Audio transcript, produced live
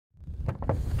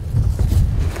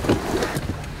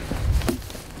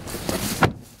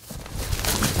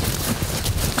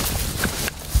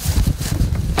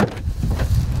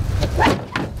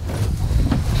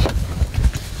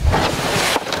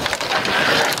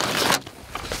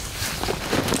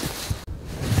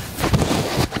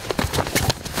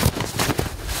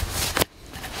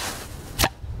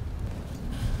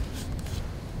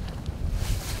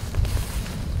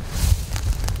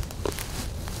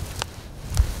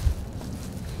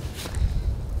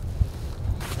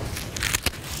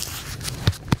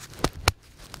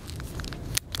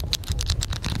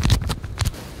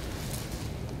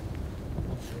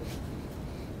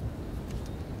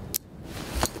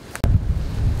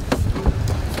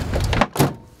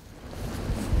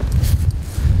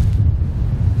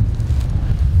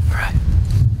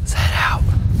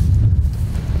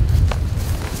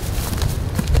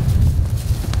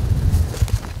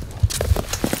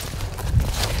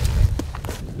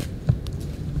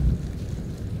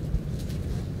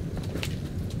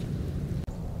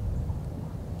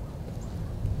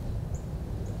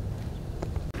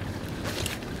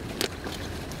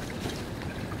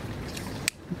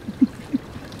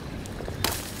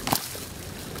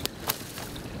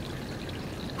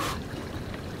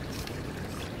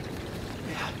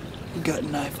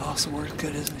also works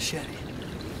good as a machete.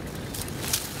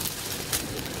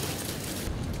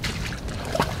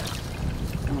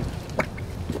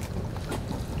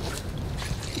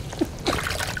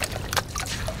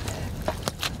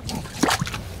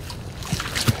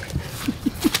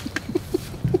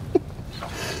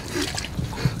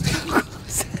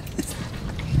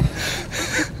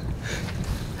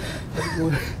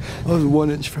 I was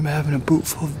 1 inch from having a boot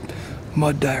full of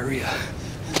mud diarrhea.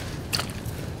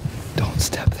 Don't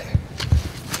step there.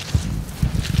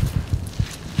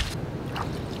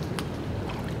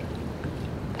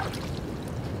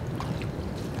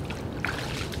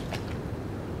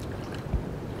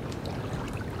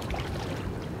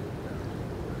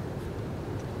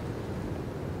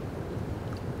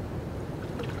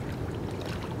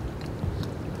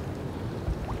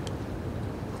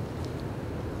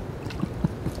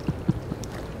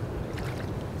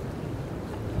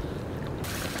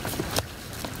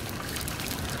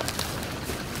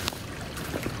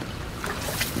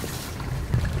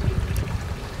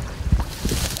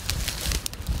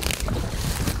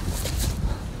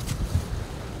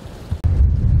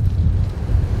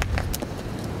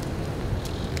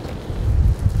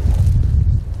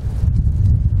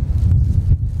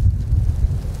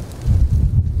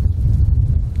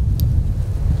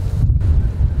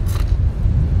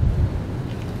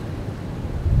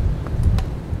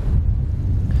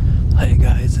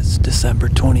 December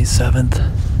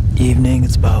 27th evening.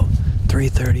 It's about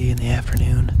 3:30 in the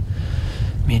afternoon.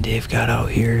 Me and Dave got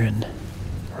out here and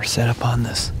we're set up on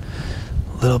this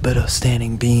little bit of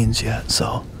standing beans yet,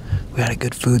 so we had a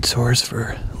good food source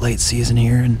for late season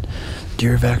here, and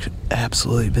deer have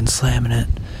absolutely been slamming it.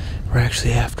 We're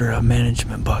actually after a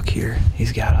management buck here.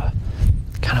 He's got a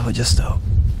kind of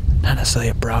not necessarily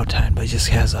a brow tine, but he just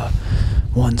has a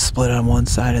one split on one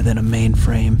side and then a main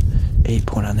frame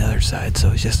 8-point on the other side,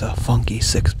 so it's just a funky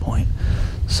 6-point.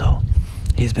 So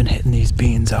he's been hitting these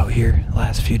beans out here the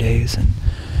last few days, and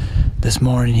this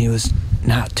morning he was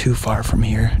not too far from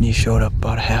here and he showed up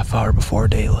about a half hour before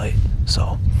daylight.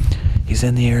 So he's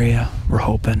in the area. We're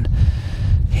hoping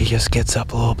he just gets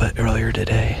up a little bit earlier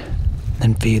today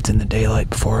and feeds in the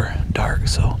daylight before dark.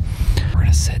 So we're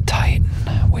gonna sit tight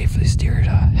and wait for these deer to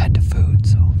head to food,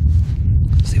 so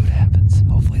see what happens.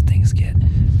 Hopefully things get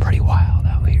pretty wild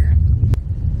out here.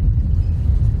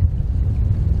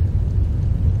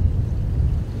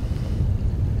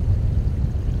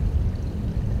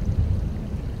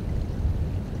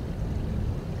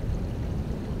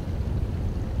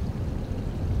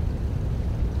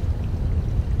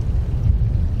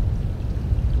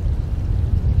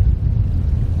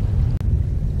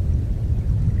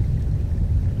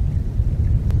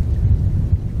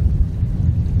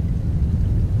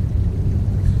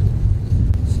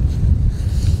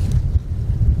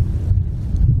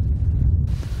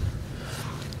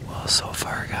 So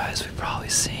far, guys, we've probably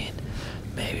seen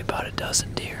maybe about a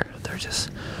dozen deer. They're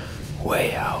just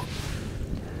way out,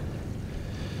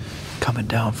 coming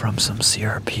down from some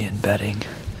CRP embedding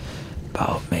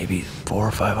about maybe 400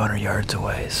 or 500 yards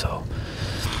away. So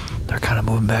they're kind of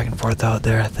moving back and forth out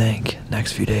there. I think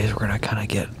next few days we're gonna kind of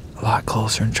get a lot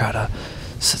closer and try to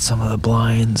set some of the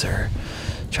blinds or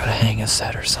try to hang a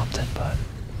set or something. But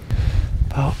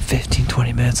about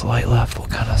 15-20 minutes of light left. We'll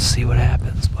kind of see what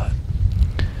happens. But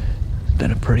been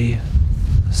a pretty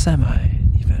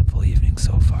semi-eventful evening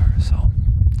so far, so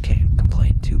can't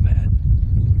complain too bad.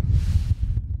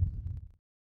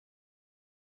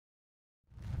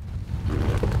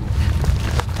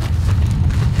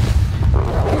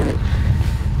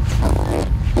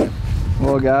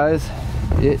 Well, guys,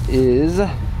 it is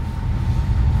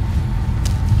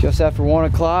just after 1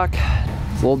 o'clock.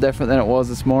 It's a little different than it was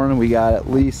this morning. We got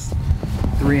at least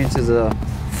 3 inches of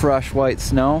fresh white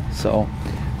snow, so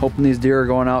hoping these deer are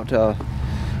going out to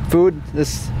food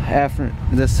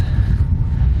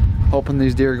hoping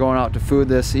these deer are going out to food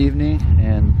this evening,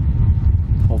 and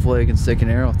hopefully I can stick an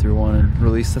arrow through one and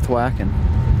release the thwacking.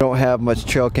 We don't have much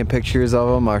trail cam pictures of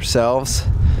them ourselves,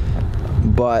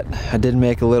 but I did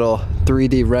make a little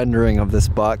 3D rendering of this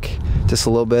buck just a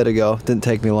little bit ago. Didn't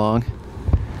take me long.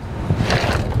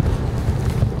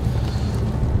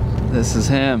 This is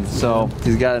him. So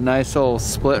he's got a nice little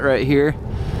split right here.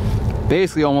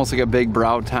 Basically almost like a big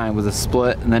brow tine with a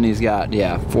split, and then he's got,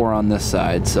 yeah, 4 on this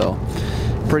side. So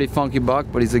pretty funky buck,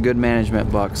 but he's a good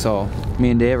management buck. So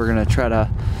me and Dave are gonna try to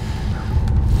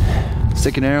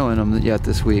stick an arrow in him yet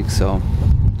this week. So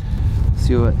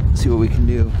see what we can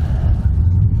do.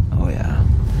 Oh yeah,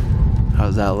 how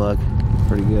does that look?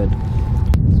 Pretty good.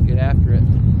 Let's get after it.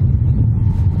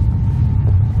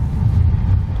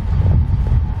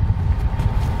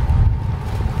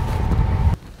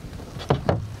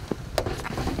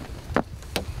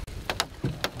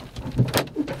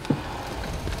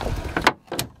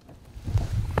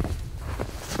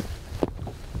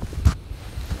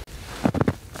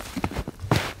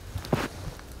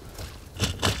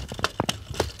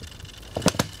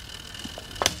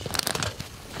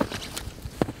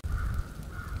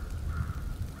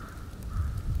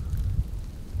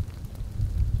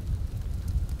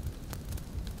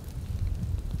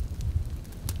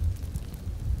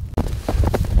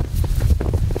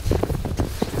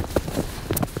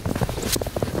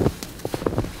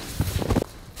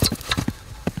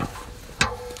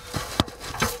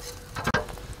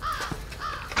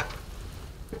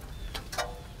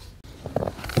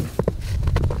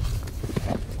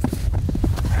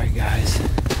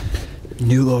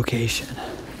 new location.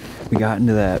 We got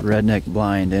into that redneck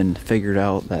blind and figured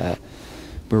out that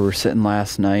where we were sitting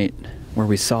last night, where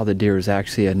we saw the deer, is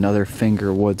actually another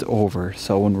finger woods over.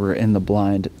 So when we were in the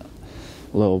blind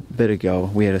a little bit ago,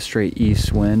 we had a straight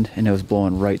east wind and it was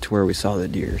blowing right to where we saw the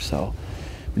deer. So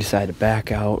we decided to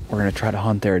back out. We're gonna try to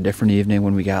hunt there a different evening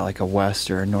when we got like a west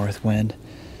or a north wind.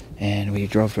 And we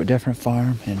drove to a different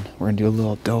farm and we're gonna do a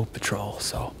little doe patrol.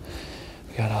 So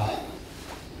we got a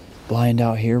blind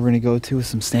out here we're gonna go to with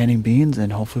some standing beans,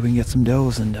 and hopefully we can get some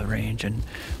does into range and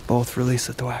both release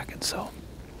the thwacking. So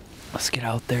let's get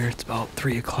out there. It's about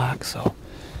 3 o'clock, so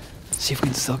let's see if we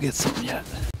can still get something yet.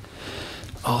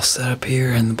 All set up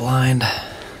here in the blind.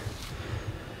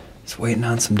 Just waiting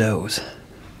on some does.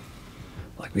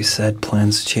 Like we said,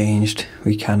 plans changed.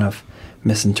 We kind of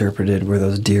misinterpreted where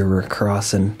those deer were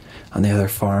crossing on the other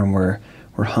farm, where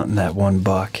we're hunting that one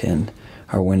buck, and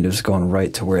our wind was going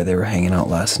right to where they were hanging out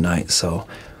last night. So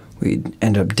we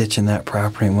ended up ditching that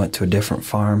property and went to a different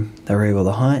farm that were able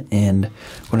to hunt and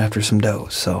went after some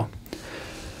does. So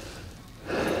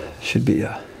should be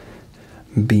a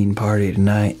bean party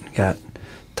tonight. Got a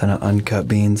ton of uncut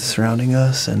beans surrounding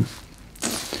us, and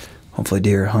hopefully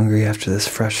deer are hungry after this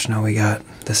fresh snow we got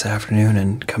this afternoon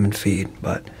and come and feed.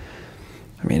 But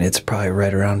I mean, it's probably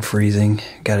right around freezing.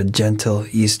 Got a gentle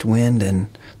east wind, and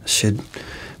should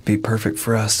be perfect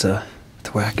for us to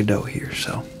whack a doe here.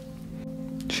 So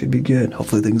should be good.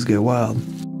 Hopefully things get wild.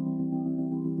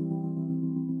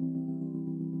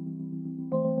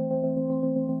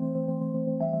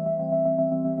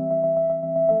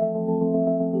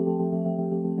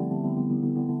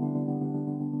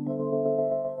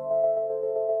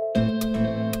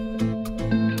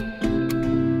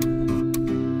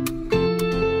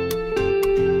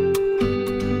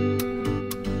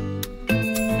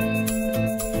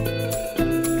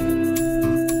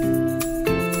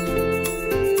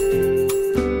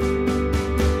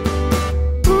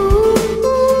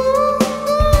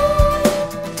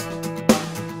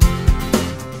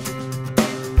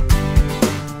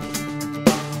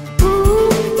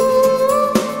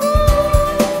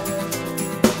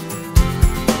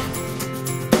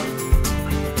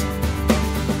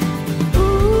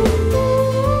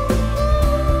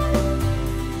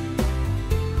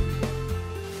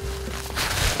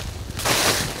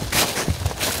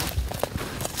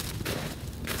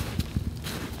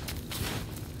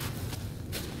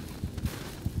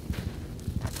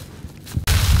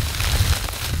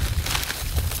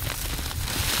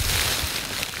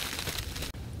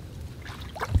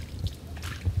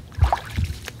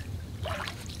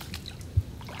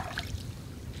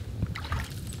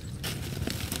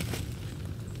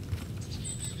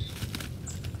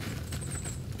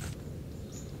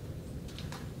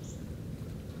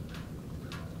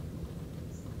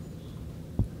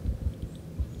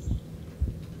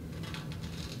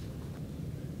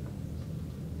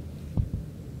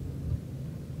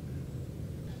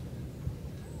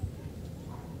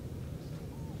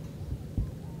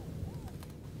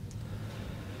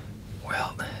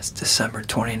 It's December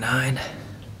 29.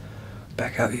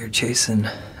 Back out here chasing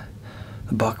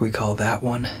the buck, we call that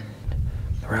one.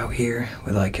 We're out here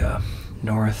with like a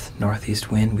northeast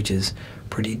wind, which is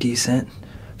pretty decent.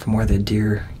 From where the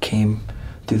deer came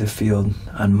through the field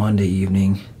on Monday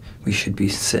evening, we should be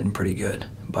sitting pretty good.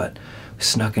 But we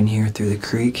snuck in here through the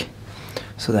creek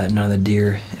so that none of the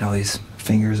deer in all these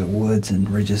fingers of woods and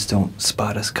ridges don't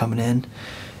spot us coming in.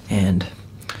 And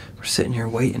we're sitting here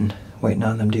waiting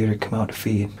on them deer to come out to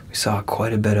feed. We saw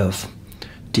quite a bit of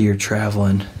deer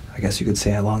traveling, I guess you could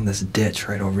say, along this ditch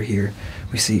right over here.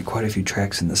 We see quite a few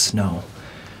tracks in the snow.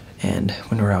 And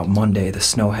when we were out Monday, the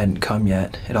snow hadn't come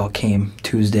yet. It all came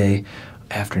Tuesday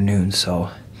afternoon, so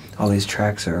all these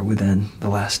tracks are within the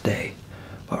last day.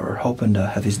 But we're hoping to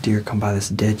have these deer come by this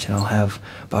ditch, and I'll have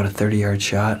about a 30-yard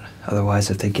shot. Otherwise,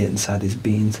 if they get inside these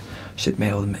beans, should be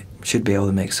able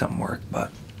to make something work.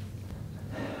 But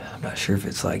I'm not sure if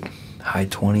it's like high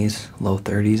 20s, low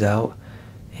 30s out,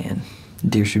 and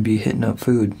deer should be hitting up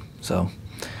food. So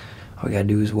all we gotta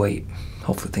do is wait.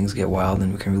 Hopefully things get wild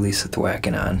and we can release the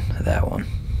thwacking on that one.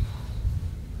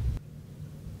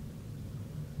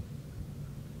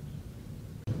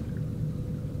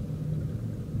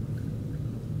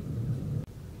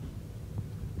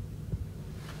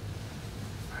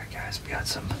 Alright guys, we got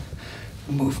some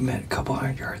movement a couple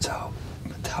 100 yards out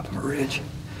on the top of a ridge.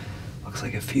 Looks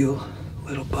like a few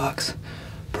little bucks.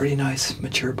 Pretty nice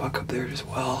mature buck up there as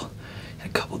well. And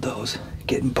a couple does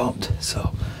getting bumped.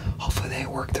 So hopefully they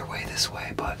work their way this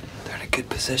way, but they're in a good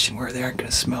position where they aren't going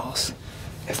to smell us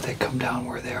if they come down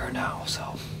where they are now.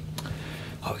 So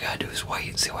all we got to do is wait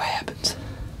and see what happens.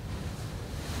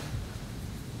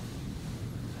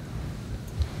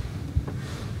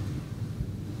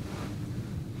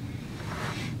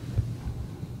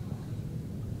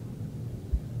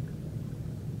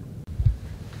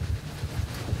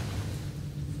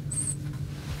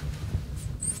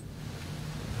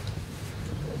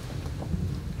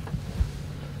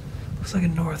 Looks like a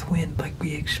north wind like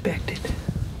we expected.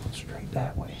 Straight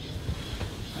that way.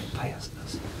 Right past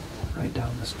us. Right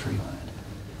down this tree line.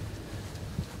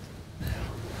 Now,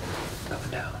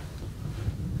 coming down.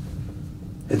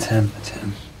 It's him. It's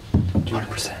him.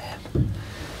 100% him.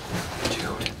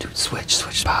 Dude, switch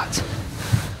spots.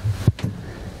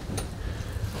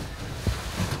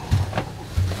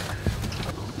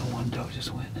 The one doe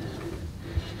just went.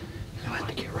 You have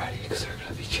to get ready because they're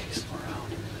gonna be chasing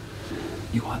around.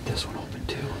 You want this one open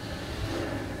too?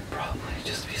 Probably,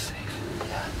 just to be safe.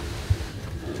 Yeah.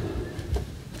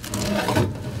 I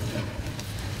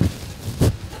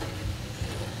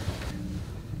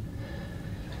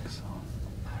think so.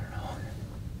 I don't know.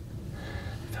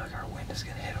 I feel like our wind is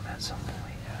gonna hit them at some point.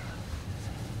 Yeah.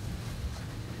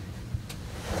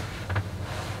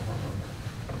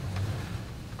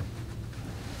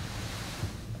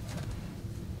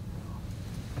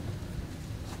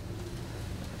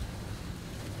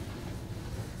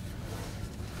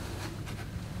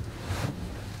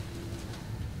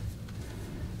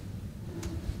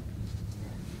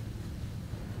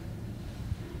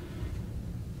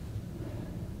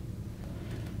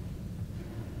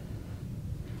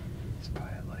 It's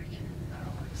probably like, I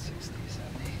don't know, like 60,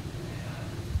 70.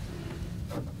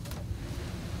 Yeah.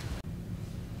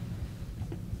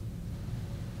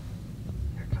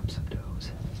 Here comes some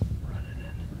does running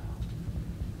in.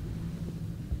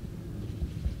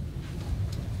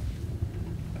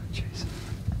 Buck chasing.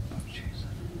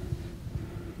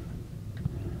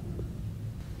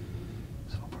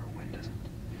 So hope our wind doesn't.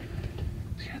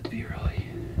 It's gonna have to be really.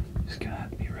 Just gonna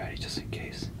have to be ready just in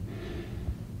case.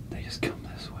 They just come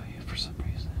this way for some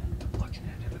reason. They're looking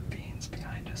into the beans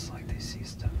behind us like they see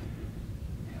stuff.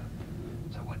 Yeah.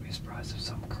 So I wouldn't be surprised if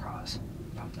some cross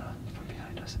from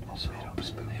behind us. Also, they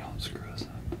don't screw us up.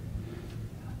 Yeah.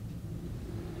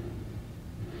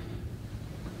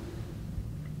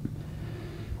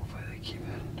 Hopefully they keep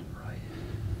heading to the right.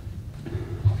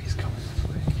 Oh, he's coming this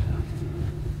way. Yeah.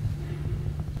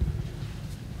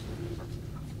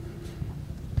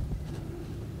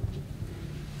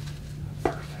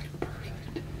 Perfect.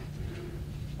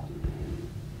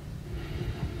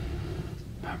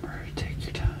 Remember, take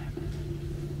your time.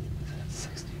 That's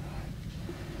 65.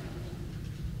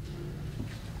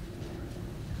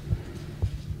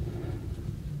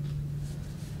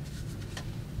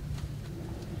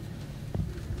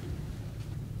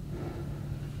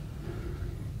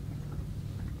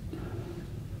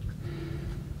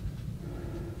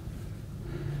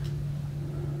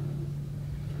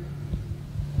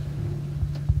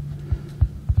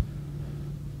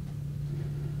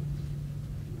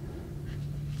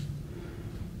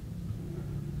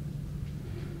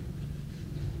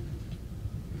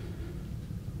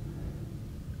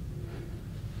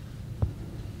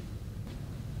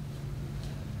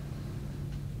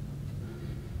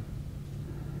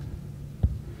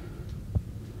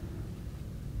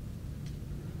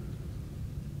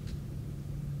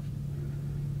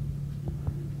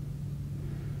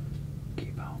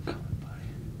 Keep on coming, buddy.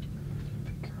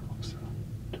 Be careful, so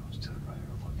don't still right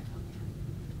or looking at me.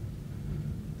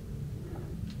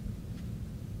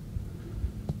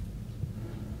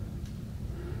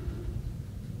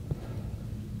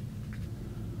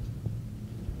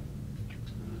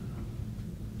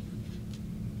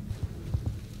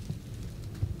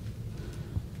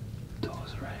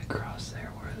 Those right across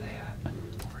there, where are they at?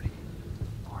 40.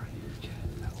 Okay,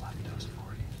 that left does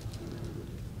 40.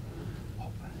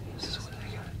 This is what I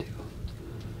gotta do.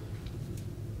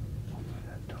 Hopefully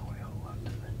that doorway will left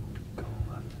and then go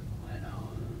left. I know.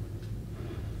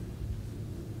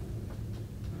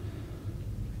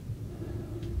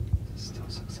 This is still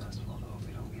successful though if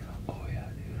we don't give up. Oh yeah,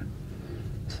 dude.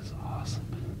 This is awesome.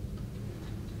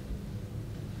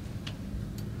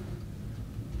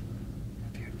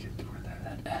 If you get to where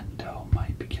that end doe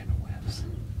might be getting whiffs.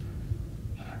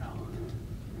 I don't know.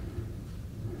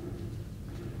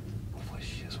 Hopefully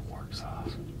she just works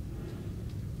off.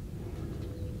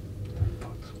 That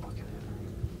buck's looking at her.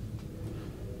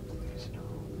 Please no.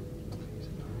 Please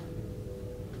no.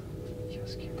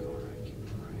 Just keep going right. Keep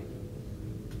going right.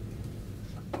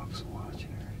 The buck's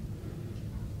watching her.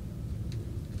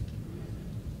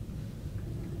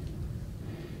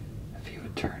 If you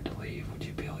would turn to leave, would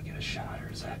you be able to get a shot, or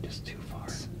is that just too far?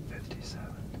 57.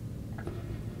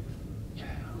 Yeah.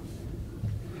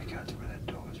 I got to where that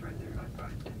doe is right there. I'd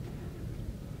probably.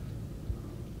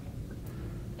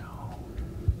 No.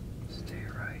 Stay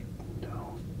right.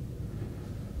 No.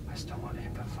 I still want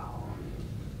him to follow.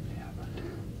 Yeah, but.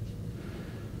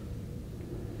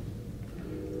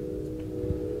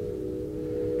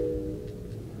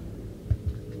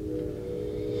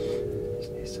 He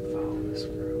just needs to follow.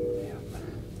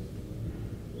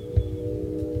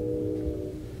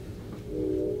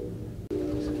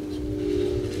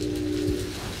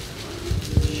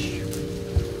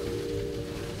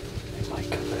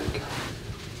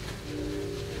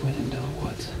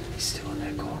 He's still in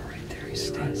that corner right there. He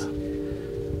stays.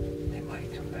 They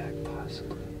might come back,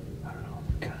 possibly. I don't know.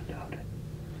 I kind of doubt it.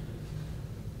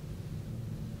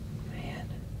 Man.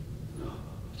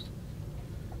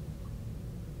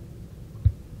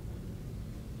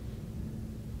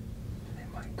 They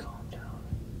might calm down.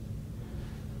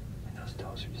 And those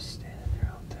dogs are just standing there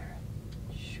out there.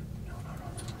 Shoot.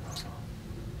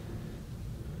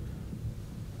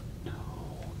 No.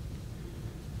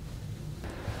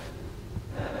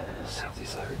 See if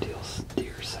these other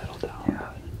deer settle down.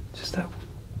 Yeah. Just that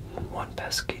one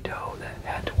pesky doe that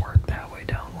had to work that way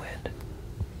downwind.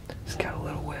 She's got a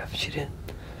little whiff. She didn't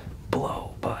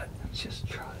blow, but she just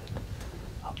trotted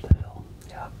up the hill.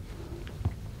 Yeah.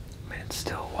 I mean, it's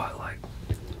still, what, like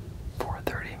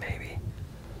 4:30 maybe?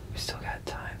 We still got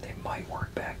time. They might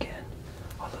work back in.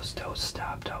 All those does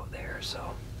stopped out there,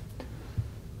 so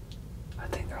I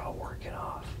think they're all working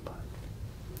off, but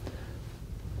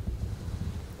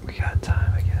we got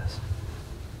time, I guess.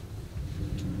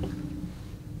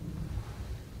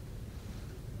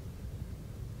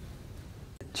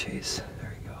 Chase,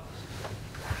 there he goes.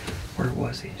 Where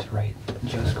was he? He's right,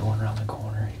 just going around the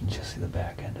corner. You can just see the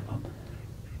back end of him.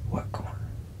 What corner?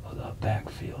 Oh, the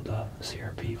backfield,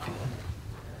 CRP field.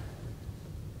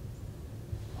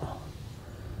 Well,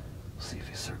 we'll see if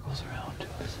he circles around to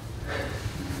us.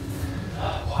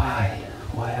 Why?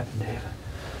 What happened, David?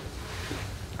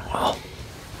 Well,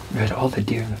 we had all the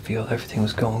deer in the field. Everything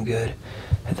was going good.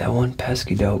 Had that one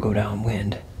pesky doe go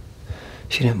downwind.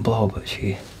 She didn't blow, but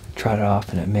she trotted off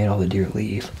and it made all the deer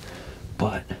leave.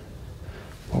 But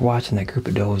we're watching that group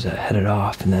of does that headed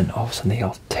off, and then all of a sudden they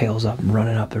all tails up and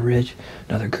running up the ridge.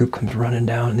 Another group comes running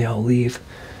down and they all leave.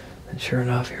 And sure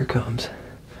enough, here comes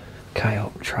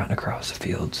coyote trotting across the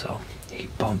field. So he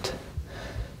bumped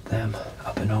them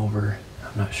up and over.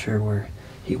 I'm not sure where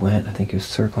he went. I think he was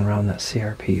circling around that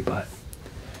CRP, but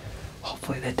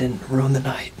hopefully that didn't ruin the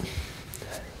night.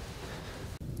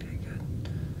 Okay, good.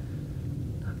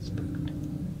 Not spooked.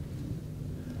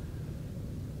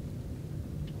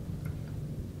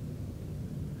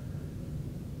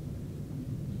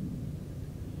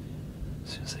 As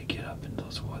soon as they get up into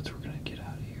those woods, we're gonna get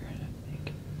out of here, I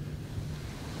think.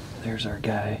 There's our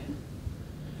guy.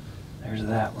 There's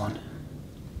that one.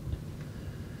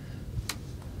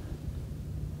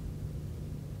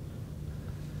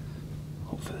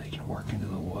 Hopefully they can work into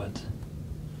the woods.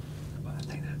 But I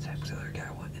think that's the other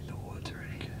guy went into the woods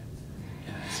already. Okay.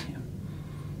 Yeah, I see him.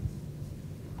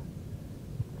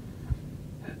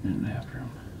 Heading in after him.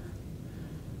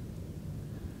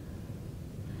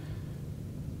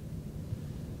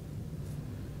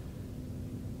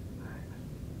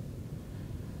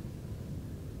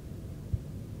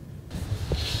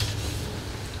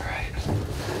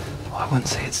 I wouldn't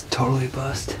say it's totally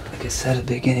bust. Like I said at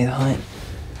the beginning of the hunt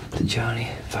to Johnny,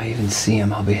 if I even see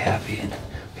him, I'll be happy. And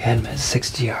we had him at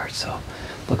 60 yards, so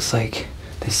looks like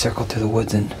they circled through the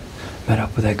woods and met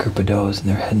up with that group of does, and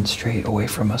they're heading straight away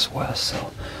from us west.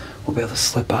 So we'll be able to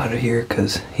slip out of here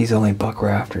because he's the only buck we're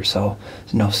after. So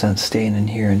there's no sense staying in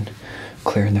here and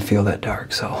clearing the field that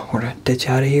dark. So we're gonna ditch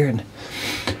out of here and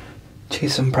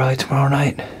chase him probably tomorrow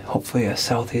night. Hopefully a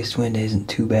southeast wind isn't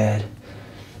too bad.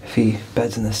 If he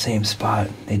beds in the same spot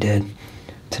they did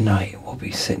tonight, we'll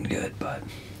be sitting good. But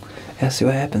yeah, see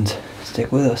what happens. Stick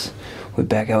with us. We'll be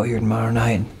back out here tomorrow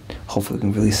night. Hopefully we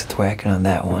can release the thwacking on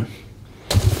that one.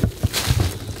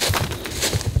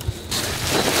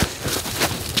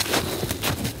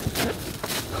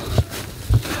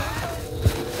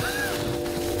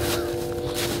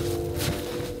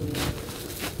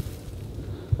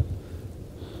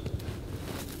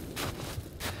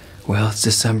 Well, it's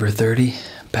December 30.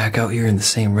 Back out here in the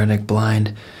same redneck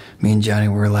blind me and Johnny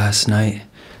were last night.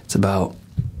 It's about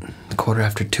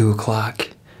 2:15 o'clock.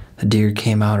 The deer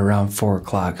came out around 4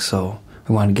 o'clock, so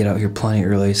we want to get out here plenty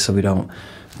early so we don't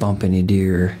bump any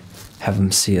deer or have them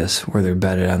see us where they're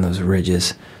bedded on those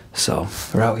ridges. So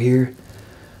we're out here.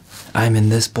 I'm in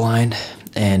this blind,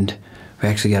 and we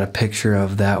actually got a picture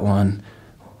of that one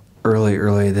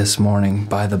early this morning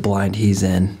by the blind he's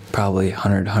in, probably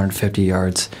 150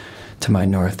 yards to my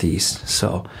northeast.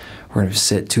 So we're going to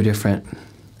sit two different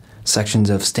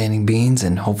sections of standing beans,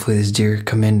 and hopefully these deer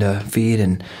come in to feed,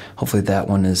 and hopefully that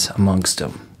one is amongst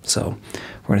them. So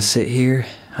we're going to sit here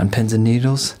on pins and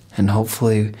needles, and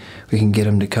hopefully we can get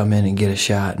them to come in and get a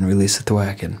shot and release the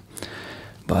thwacking.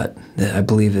 But I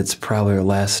believe it's probably our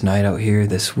last night out here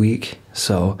this week,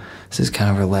 so this is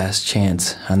kind of our last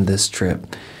chance on this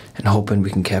trip, and hoping we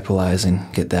can capitalize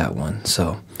and get that one.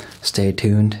 So stay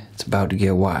tuned. It's about to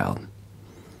get wild.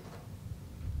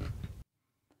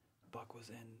 Buck was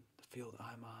in the field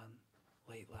I'm on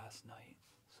late last night,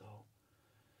 so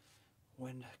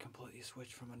wind completely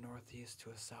switched from a northeast to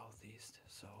a southeast,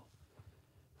 so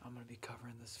I'm going to be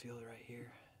covering this field right here.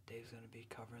 Dave's going to be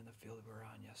covering the field we were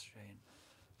on yesterday, and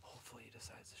hopefully he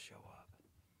decides to show up.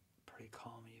 Pretty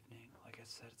calm evening. Like I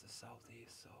said, it's a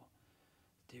southeast, so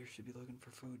deer should be looking for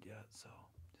food yet, so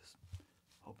just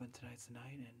hoping tonight's the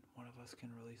night and one of us can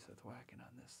release a thwacking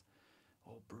on this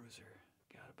old bruiser.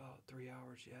 Got about 3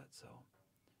 hours yet, so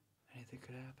anything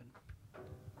could happen.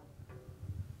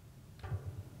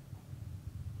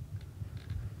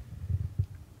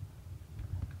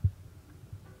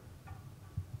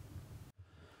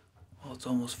 Well, it's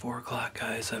almost 4 o'clock,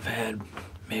 guys. I've had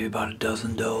maybe about a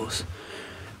dozen does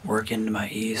work into my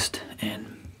east,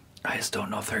 and I just don't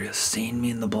know if they're just seeing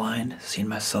me in the blind, seeing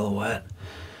my silhouette.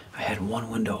 I had one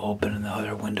window open and the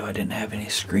other window I didn't have any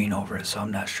screen over it, so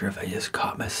I'm not sure if I just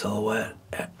caught my silhouette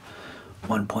at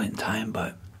one point in time,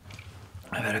 but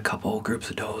I've had a couple groups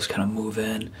of does kind of move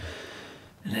in,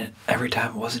 and every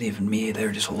time it wasn't even me, they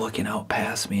were just looking out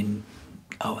past me and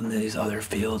out in these other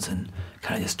fields and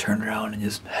kind of just turned around and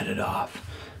just headed off.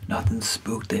 Nothing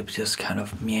spooked, they just kind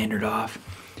of meandered off.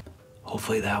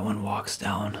 Hopefully that one walks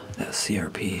down that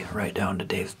CRP right down to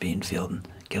Dave's bean field and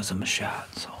gives him a shot,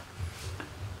 so.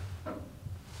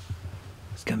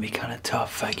 It's gonna be kind of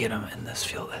tough if I get him in this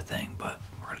field, I think, but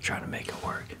we're gonna try to make it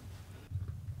work.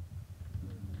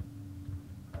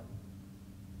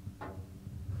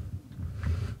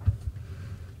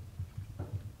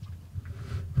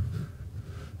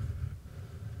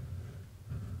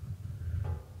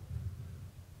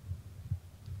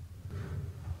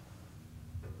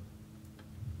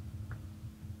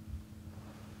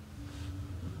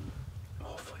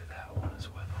 Hopefully that one is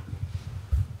with him.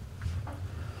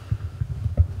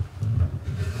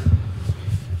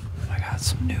 I got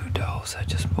some new does that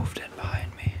just moved in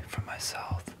behind me from my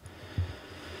south.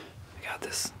 I got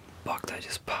this buck that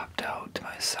just popped out to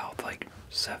my south like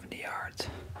 70 yards.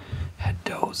 Had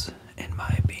does in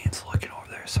my beans looking over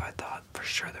there, so I thought for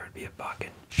sure there would be a buck,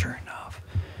 and sure enough,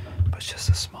 but it's just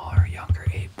a smaller, younger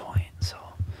 8-point. So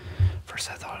first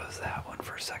I thought it was that one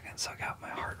for a second, so I got my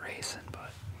heart racing,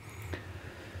 but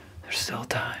there's still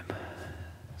time.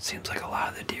 Seems like a lot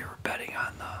of the deer were bedding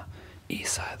on the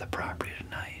east side of the property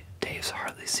tonight. Dave's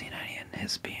hardly seen any in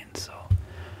his beans, so we'll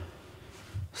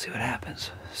see what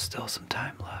happens. Still some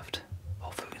time left.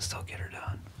 Hopefully we can still get her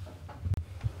done.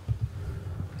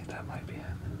 I think that might be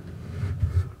him.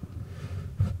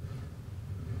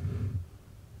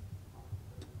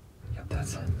 Yep,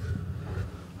 that's it.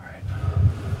 Alright.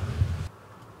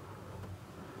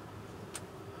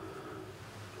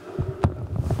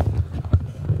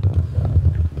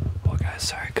 Well, guys,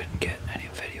 sorry I couldn't get any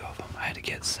video of him. I had to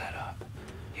get set up.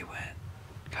 He went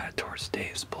kind of towards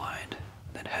Dave's blind,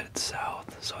 then headed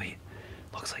south, so he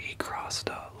looks like he crossed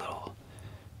a little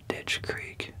ditch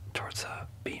creek towards a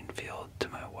bean field to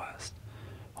my west.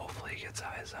 Hopefully he gets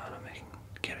eyes on him and can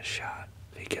get a shot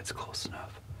if he gets close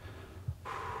enough.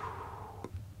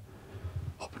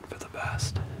 Hoping for the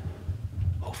best.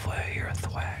 Hopefully I hear a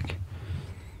thwack.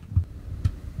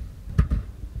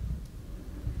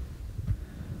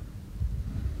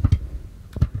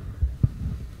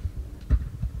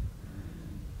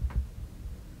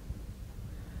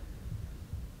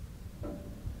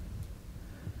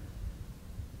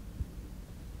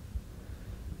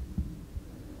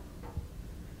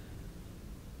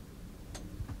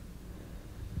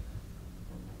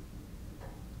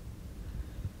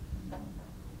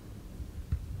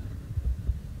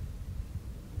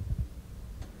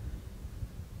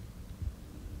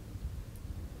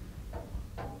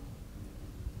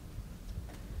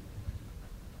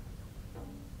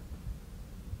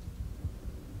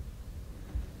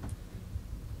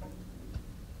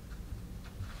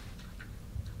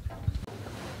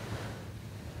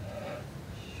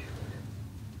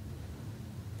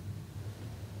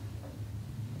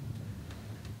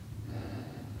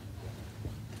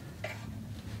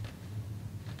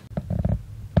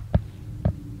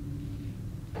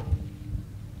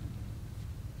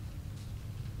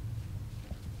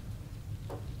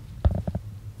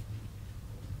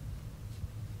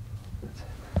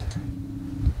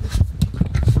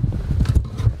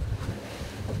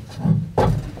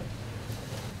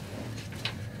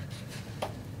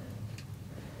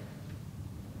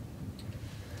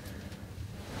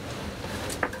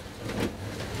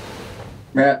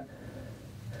 Matt.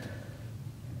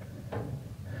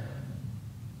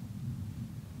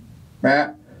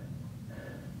 Matt.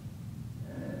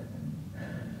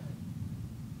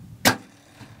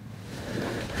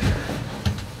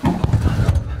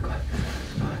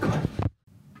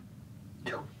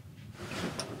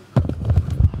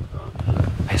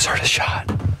 I just heard a shot.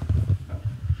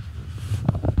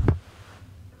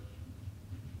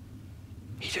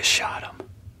 just shot him.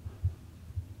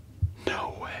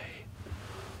 No way.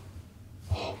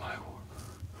 Oh my word.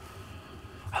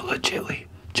 I legitly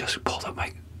just pulled up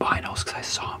my binos because I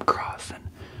saw him crossing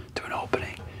through an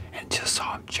opening and just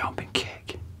saw him jump and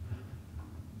kick.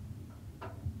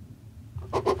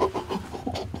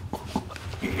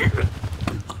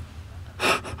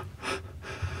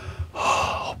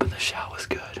 Hoping the shot was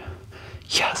good.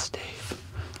 Yes, Dave.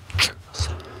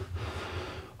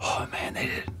 Oh man, they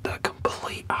did the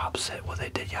complete opposite what they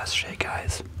did yesterday,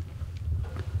 guys.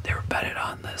 They were bedded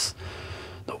on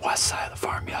the west side of the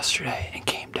farm yesterday and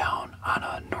came down on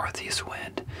a northeast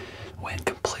wind. Wind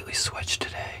completely switched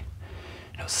today.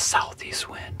 And it was a southeast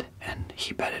wind, and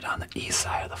he bedded on the east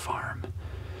side of the farm.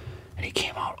 And he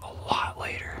came out a lot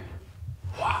later.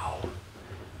 Wow.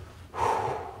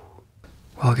 Whew.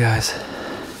 Well, guys,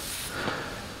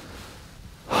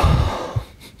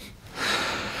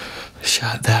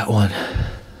 shot that one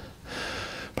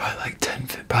probably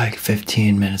like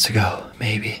 15 minutes ago,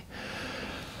 maybe.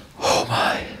 Oh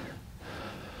my.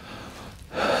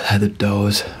 I had the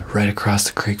does right across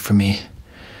the creek from me,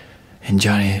 and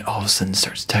Johnny all of a sudden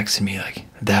starts texting me like,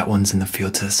 that one's in the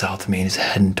field to the south of me, and he's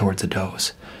heading towards the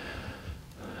does.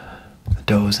 The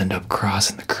does end up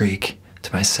crossing the creek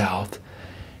to my south,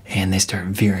 and they start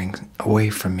veering away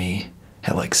from me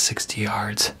at like 60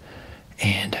 yards,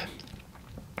 and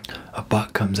a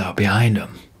buck comes out behind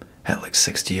him at like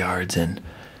 60 yards, and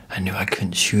I knew I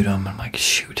couldn't shoot him. I'm like,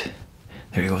 shoot,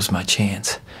 there goes my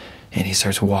chance. And he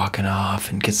starts walking off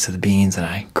and gets to the beans, and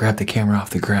I grab the camera off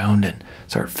the ground and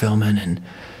start filming, and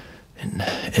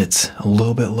it's a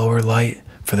little bit lower light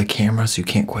for the camera, so you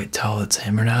can't quite tell it's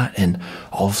him or not. And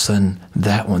all of a sudden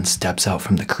that one steps out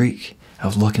from the creek. I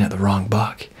was looking at the wrong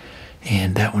buck,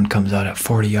 and that one comes out at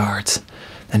 40 yards.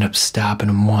 Ended up stopping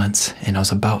him once, and I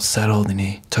was about settled, and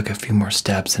he took a few more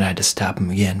steps, and I had to stop him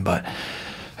again. But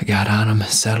I got on him,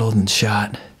 settled, and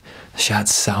shot. The shot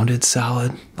sounded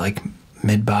solid, like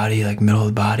mid-body, like middle of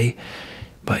the body,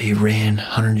 but he ran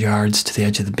 100 yards to the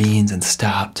edge of the beans and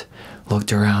stopped,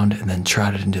 looked around, and then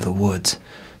trotted into the woods.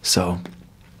 So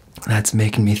that's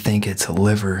making me think it's a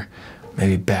liver,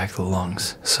 maybe back of the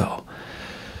lungs. So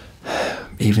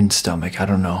even stomach, I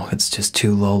don't know. It's just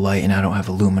too low light, and I don't have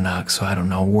a Luminox, so I don't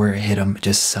know where it hit him. It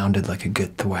just sounded like a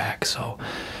good thwack. So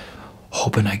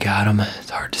hoping I got him. It's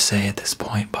hard to say at this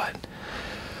point, but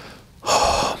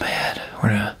oh man, we're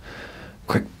gonna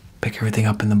quick pick everything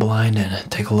up in the blind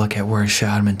and take a look at where I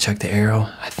shot him and check the arrow.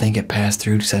 I think it passed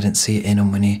through because I didn't see it in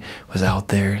him when he was out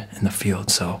there in the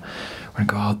field. So we're gonna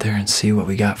go out there and see what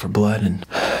we got for blood and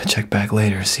check back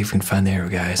later, see if we can find the arrow,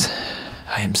 guys.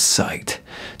 I am psyched.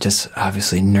 Just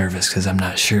obviously nervous because I'm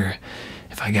not sure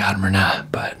if I got him or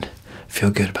not, but I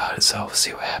feel good about it, so we'll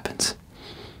see what happens.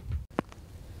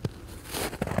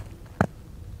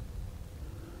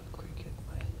 Quick hit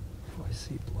my I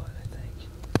see blood, I think.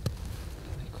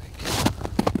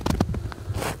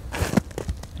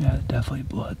 Yeah, definitely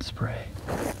blood spray.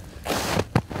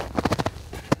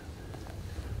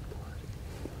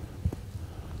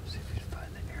 See if we can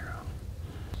find the arrow.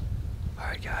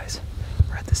 Alright guys,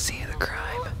 we're at the scene of the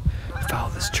crime. We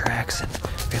followed his tracks and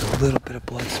we had a little bit of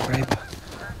blood spray, but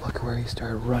look at where he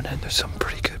started running. There's some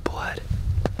pretty good blood.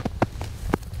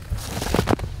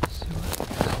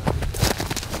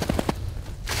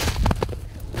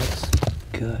 It looks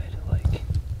good, like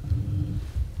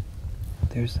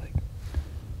there's like,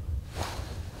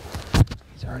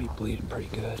 he's already bleeding pretty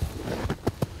good.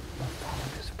 I'll follow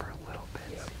this for a little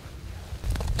bit.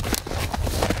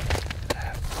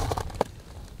 Yep.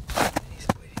 He's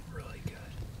bleeding really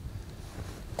good.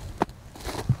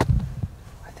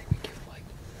 I think we give him like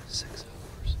 6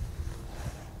 hours.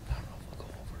 I don't know if we'll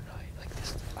go overnight. Like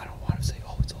this, I don't want to say,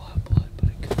 oh, it's a lot of blood, but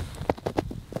it could.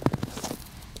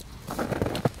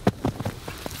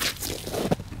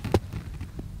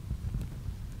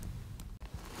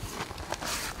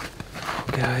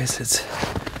 Guys, it's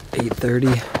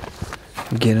 8:30.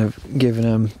 I'm giving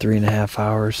him 3.5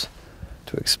 hours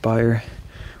to expire.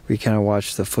 We kind of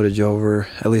watched the footage over,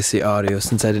 at least the audio,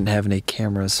 since I didn't have any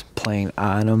cameras playing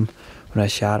on him when I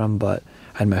shot him, but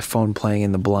I had my phone playing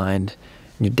in the blind,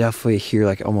 and you definitely hear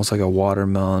like almost like a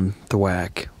watermelon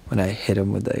thwack when I hit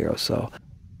him with the arrow. So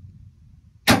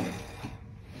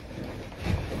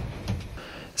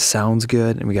sounds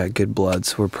good, and we got good blood,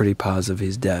 so we're pretty positive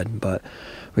he's dead. But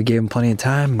we gave him plenty of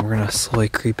time, and we're gonna slowly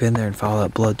creep in there and follow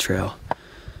that blood trail.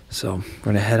 So we're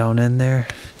gonna head on in there,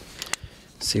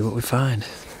 see what we find.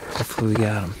 Hopefully we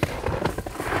got him.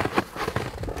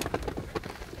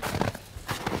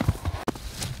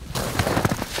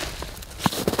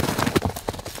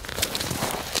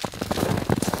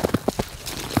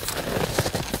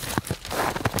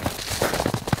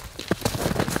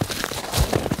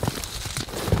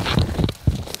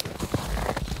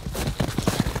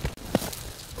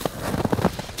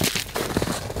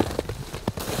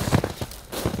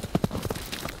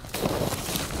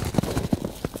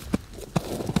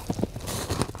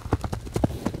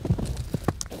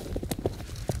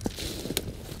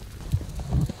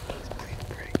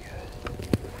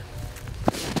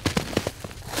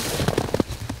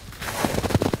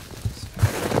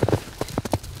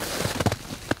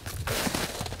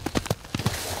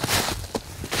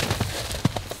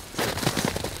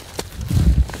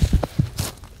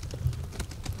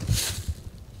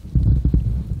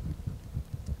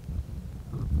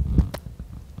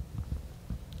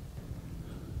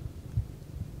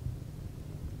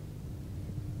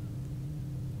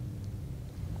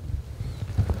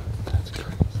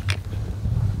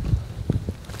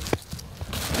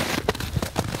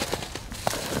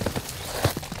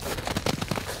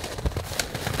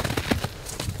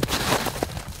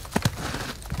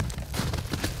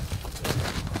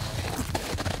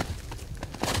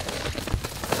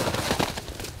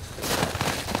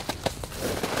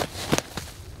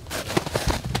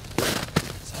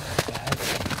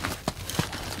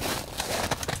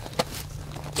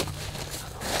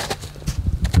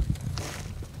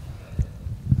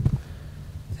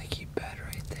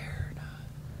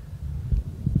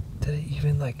 Did it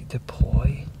even like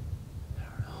deploy? I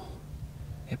don't know.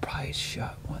 It probably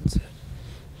shut once it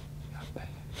got back.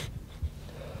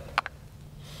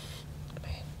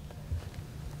 Man.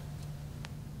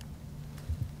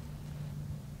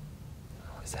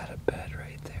 Oh, is that a bed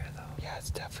right there though? Yeah, it's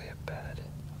definitely a bed.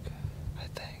 Okay. I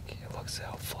think. It looks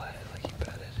out flat like he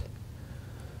bedded.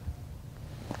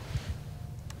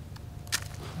 That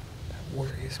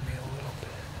worries me a little bit.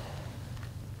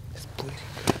 It's bleeding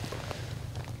good.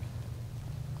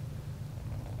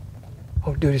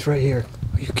 Oh, dude, he's right here.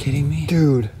 Are you kidding me?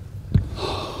 Dude.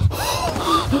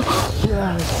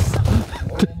 Yes!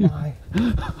 Oh my.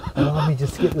 Now let me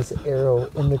just get this arrow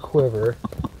in the quiver.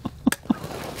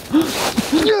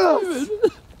 Yes!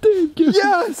 Thank you.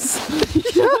 Yes!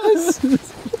 Yes!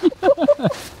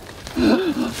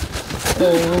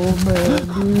 Oh man,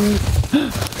 dude.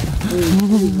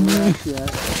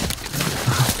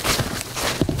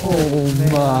 Oh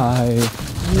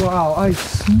my. Wow, I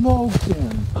smoked him.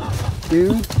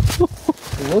 Dude.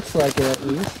 It looks like it at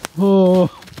least. Oh.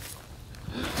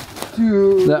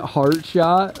 Dude. That heart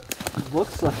shot.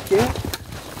 Looks like it.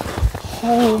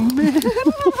 Oh man.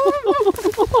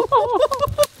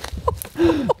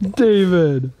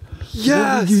 David.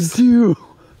 Yes! What did you do?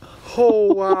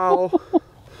 Oh wow.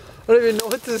 I don't even know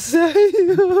what to say.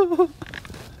 The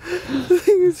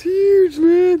thing is huge,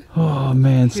 man. Oh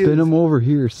man, spin him over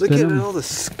here. Spin Look at him. all the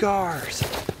scars.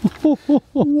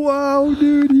 Wow,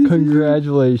 dude.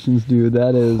 Congratulations, dude.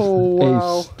 That is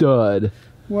wow. a stud.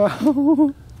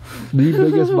 Wow. The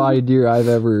biggest body deer I've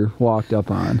ever walked up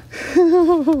on.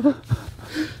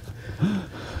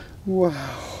 Wow.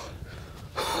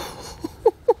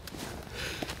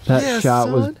 That Yeah, shot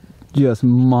son. was just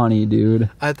money, dude.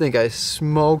 I think I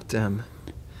smoked him.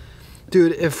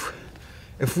 Dude, if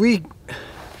we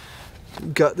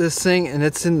got this thing and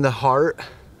it's in the heart,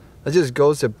 that just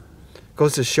goes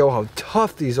to show how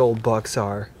tough these old bucks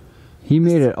are. He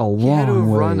made it a He had to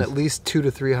long way. run at least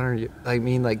 200 to 300. I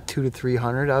mean, like 200 to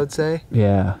 300, I would say.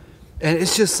 Yeah. And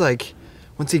it's just like,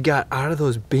 once he got out of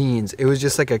those beans, it was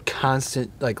just like a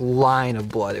constant like line of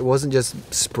blood. It wasn't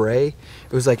just spray.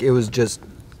 It was like it was just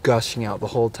gushing out the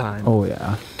whole time. Oh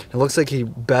yeah. It looks like he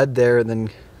bed there and then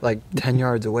like 10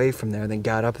 yards away from there, then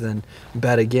got up and then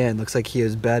bed again. Looks like he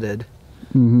was bedded.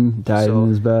 Mm-hmm. Died So- in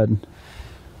his bed.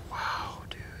 Wow,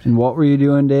 dude. And what were you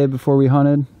doing, Dave, before we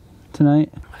hunted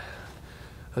tonight?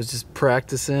 I was just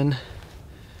practicing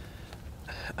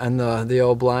on the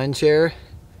old blind chair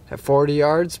at 40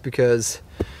 yards because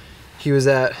he was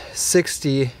at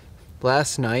 60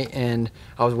 last night and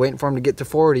I was waiting for him to get to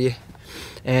 40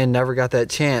 and never got that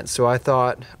chance. So I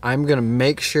thought I'm gonna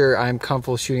make sure I'm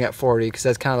comfortable shooting at 40 because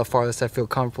that's kind of the farthest I feel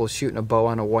comfortable shooting a bow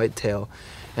on a whitetail.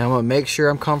 And I'm gonna make sure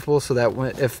I'm comfortable so that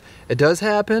if it does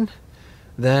happen,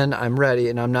 then I'm ready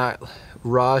and I'm not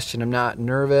rushed and I'm not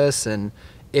nervous and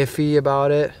iffy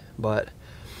about it. But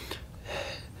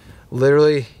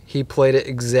literally he played it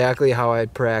exactly how I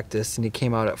had practiced and he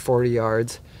came out at 40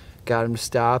 yards, got him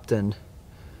stopped, and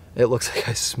it looks like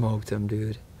I smoked him,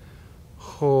 dude.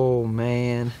 Oh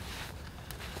man.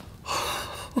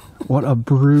 What a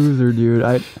bruiser, dude.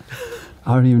 I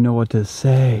don't even know what to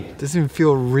say. It doesn't even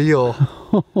feel real.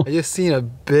 I just seen a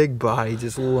big body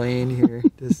just laying here.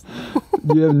 Just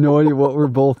You have no idea what we're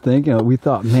both thinking. We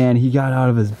thought, man, he got out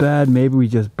of his bed. Maybe we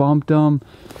just bumped him.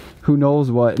 Who knows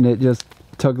what? And it just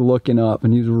took looking up,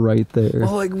 and he was right there.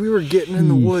 well, like we were getting in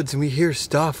the Jeez. woods and we hear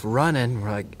stuff running.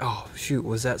 We're like, oh shoot,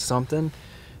 was that something?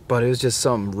 But it was just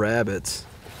some rabbits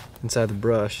inside the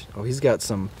brush. Oh, he's got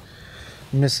some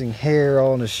missing hair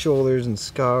all on his shoulders and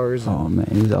scars. And Oh man,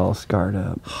 he's all scarred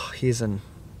up. he's a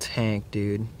tank,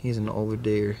 dude. He's an older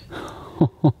deer.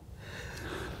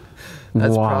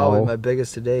 That's Wow. probably my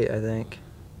biggest to date, I think.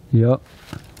 Yep.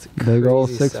 It's a Big old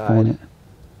crazy 6 side. point.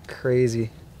 Crazy.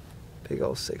 Big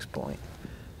old 6 point.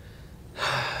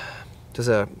 Just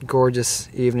a gorgeous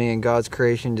evening in God's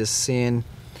creation, just seeing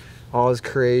all his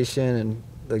creation and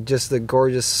like just the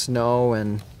gorgeous snow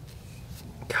and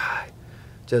God,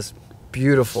 just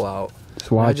beautiful out.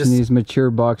 Just watching these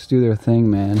mature bucks do their thing,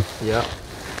 man. Yep.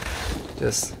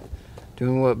 Just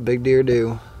doing what big deer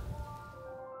do.